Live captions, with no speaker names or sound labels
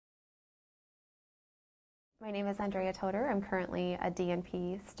My name is Andrea Toder. I'm currently a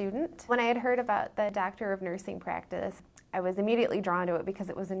DNP student. When I had heard about the Doctor of Nursing practice, I was immediately drawn to it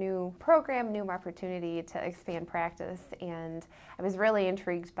because it was a new program, new opportunity to expand practice, and I was really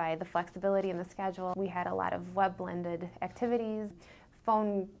intrigued by the flexibility in the schedule. We had a lot of web-blended activities,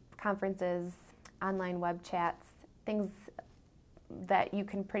 phone conferences, online web chats, things that you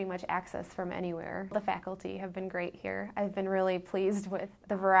can pretty much access from anywhere. The faculty have been great here. I've been really pleased with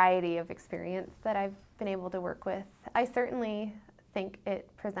the variety of experience that I've been able to work with. I certainly think it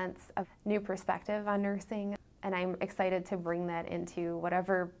presents a new perspective on nursing, and I'm excited to bring that into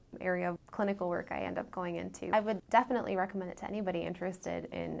whatever area of clinical work I end up going into. I would definitely recommend it to anybody interested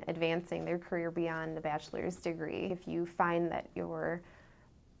in advancing their career beyond the bachelor's degree. If you find that you're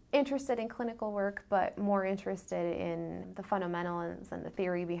interested in clinical work, but more interested in the fundamentals and the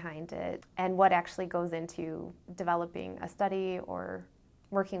theory behind it, and what actually goes into developing a study or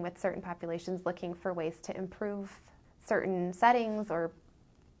working with certain populations, looking for ways to improve certain settings or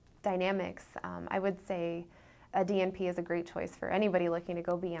dynamics, I would say a DNP is a great choice for anybody looking to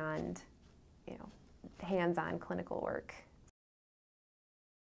go beyond, hands-on clinical work.